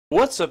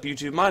What's up,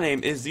 YouTube? My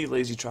name is The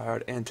Lazy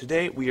Tryhard, and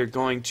today we are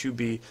going to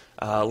be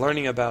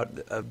learning about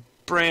a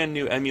brand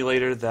new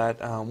emulator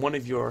that one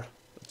of your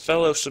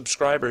fellow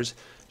subscribers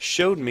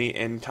showed me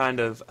and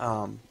kind of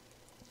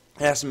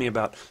asked me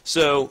about.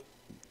 So,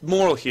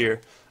 moral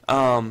here,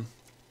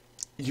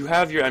 you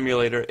have your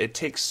emulator, it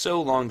takes so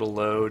long to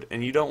load,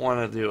 and you don't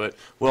want to do it.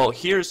 Well,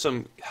 here's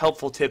some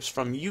helpful tips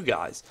from you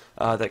guys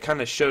that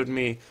kind of showed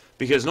me,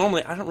 because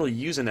normally I don't really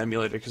use an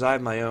emulator because I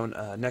have my own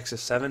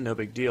Nexus 7, no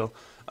big deal.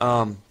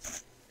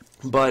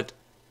 But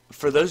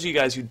for those of you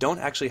guys who don't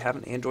actually have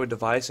an Android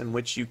device in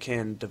which you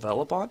can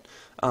develop on,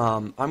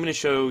 I'm going to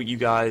show you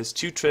guys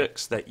two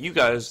tricks that you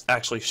guys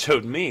actually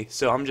showed me.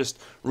 So I'm just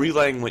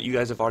relaying what you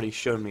guys have already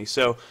shown me.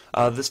 So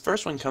this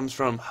first one comes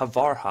from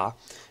Havarha,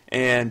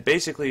 and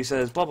basically he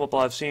says, blah, blah,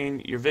 blah, I've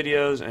seen your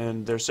videos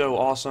and they're so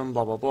awesome,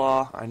 blah, blah,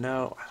 blah. I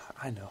know,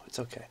 it's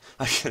okay.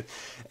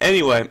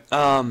 Anyway,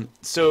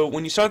 so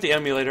when you start the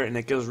emulator and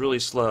it goes really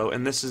slow,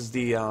 and this is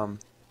the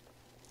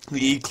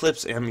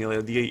Eclipse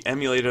emulator, the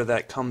emulator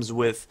that comes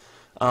with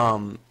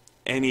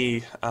any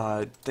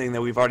thing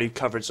that we've already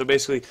covered. So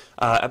basically,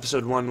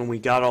 episode 1, when we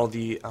got all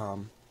the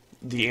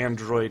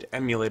Android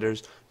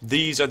emulators,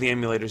 these are the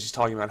emulators he's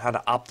talking about, how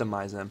to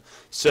optimize them.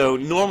 So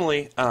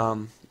normally,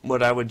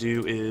 what I would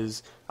do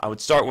is I would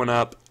start one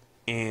up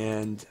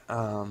and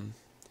you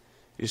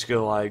just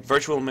go like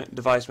Virtual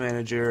Device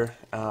Manager,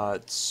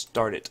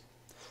 start it.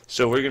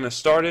 So we're going to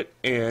start it,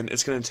 and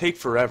it's going to take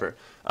forever.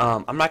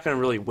 I'm not going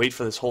to really wait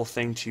for this whole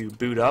thing to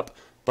boot up,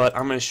 but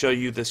I'm going to show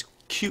you this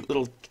cute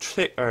little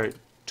trick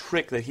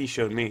that he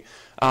showed me.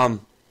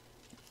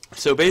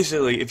 So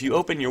basically, if you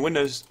open your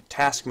Windows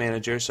Task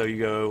Manager, so you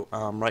go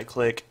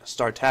right-click,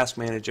 Start Task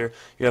Manager,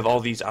 you have all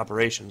these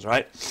operations,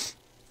 right?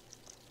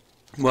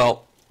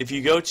 Well, if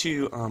you go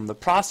to the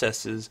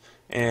processes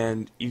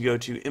and you go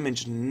to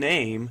Image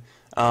Name,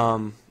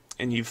 and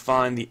you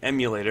find the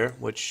emulator,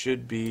 which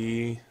should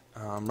be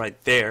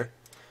right there.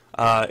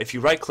 If you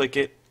right-click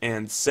it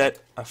and set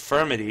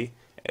Affirmity,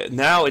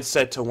 now it's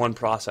set to one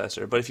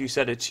processor, but if you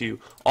set it to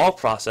all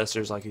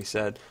processors, like he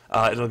said,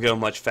 it'll go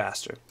much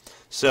faster.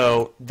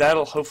 So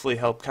that'll hopefully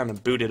help kind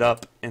of boot it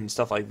up and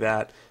stuff like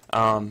that,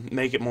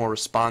 make it more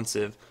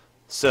responsive.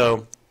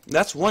 So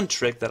that's one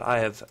trick that I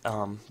have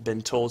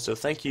been told. So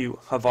thank you,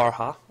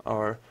 Havarha,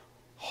 or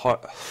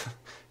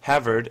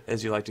Harvard,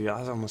 as you like to go.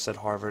 I almost said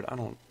Harvard.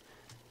 I'm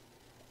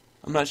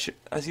not sure.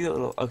 I see that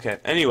little. Okay.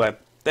 Anyway,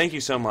 thank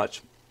you so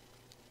much.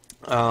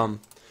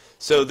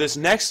 So this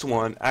next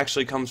one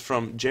actually comes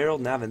from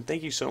Gerald Navin.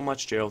 Thank you so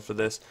much, Gerald, for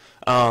this.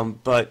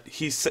 But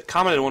he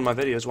commented in one of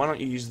my videos, why don't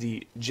you use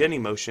the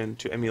Genymotion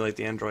to emulate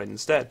the Android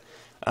instead?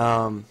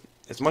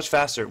 It's much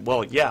faster.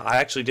 Well, yeah, I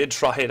actually did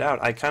try it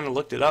out. I kind of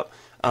looked it up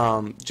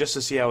just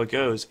to see how it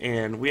goes,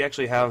 and we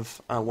actually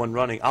have one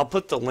running. I'll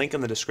put the link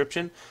in the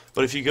description,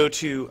 but if you go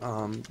to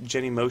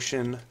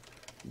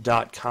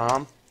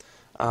Genymotion.com,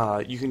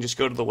 you can just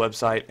go to the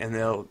website and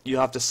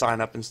you'll have to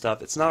sign up and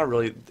stuff. It's not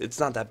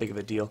that big of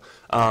a deal.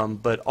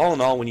 But all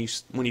in all, when you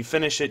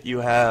finish it, you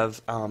have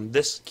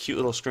this cute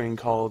little screen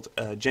called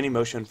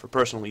Genymotion for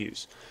personal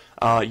use.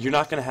 You're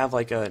not going to have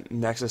like a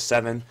Nexus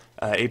 7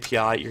 API.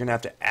 You're going to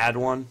have to add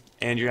one,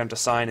 and you're going to have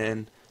to sign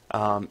in.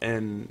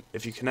 And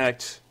if you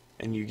connect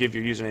and you give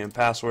your username and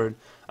password,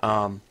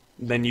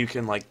 then you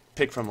can like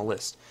pick from a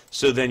list.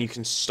 So then you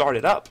can start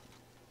it up.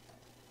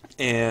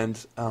 And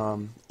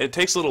it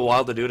takes a little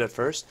while to do it at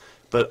first,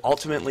 but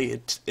ultimately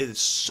it is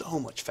so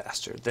much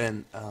faster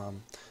than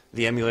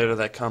the emulator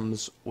that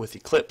comes with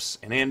Eclipse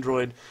and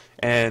Android,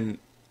 and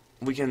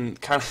we can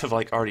kind of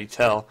like already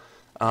tell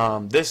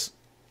this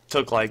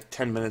took like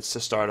 10 minutes to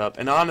start up,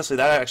 and honestly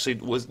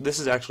this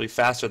is actually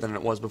faster than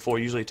it was before.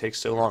 Usually it takes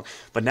so long,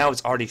 but now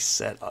it's already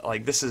set.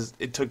 Like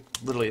it took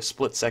literally a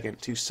split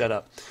second to set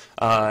up,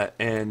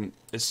 and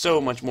it's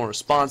so much more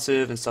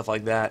responsive and stuff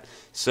like that.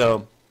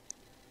 So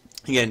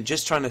again,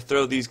 just trying to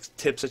throw these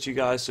tips at you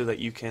guys so that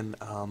you can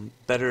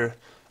better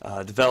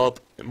develop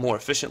more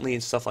efficiently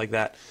and stuff like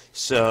that.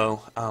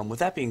 So with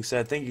that being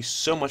said, thank you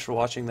so much for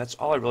watching. That's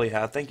all I really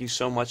have. Thank you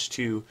so much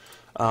to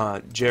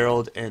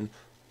Gerald and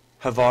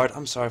Havard.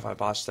 I'm sorry if I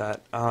botched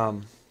that.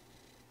 But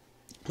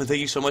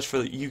thank you so much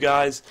for you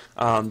guys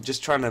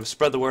just trying to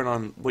spread the word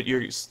on what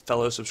your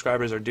fellow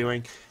subscribers are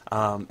doing.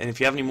 And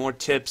if you have any more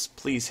tips,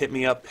 please hit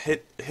me up.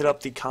 Hit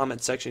up the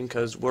comment section,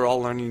 because we're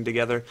all learning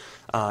together,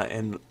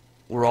 and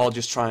we're all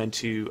just trying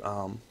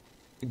to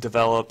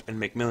develop and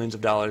make millions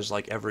of dollars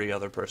like every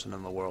other person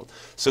in the world.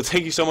 So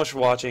thank you so much for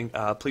watching.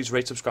 Please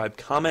rate, subscribe,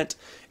 comment,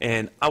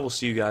 and I will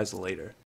see you guys later.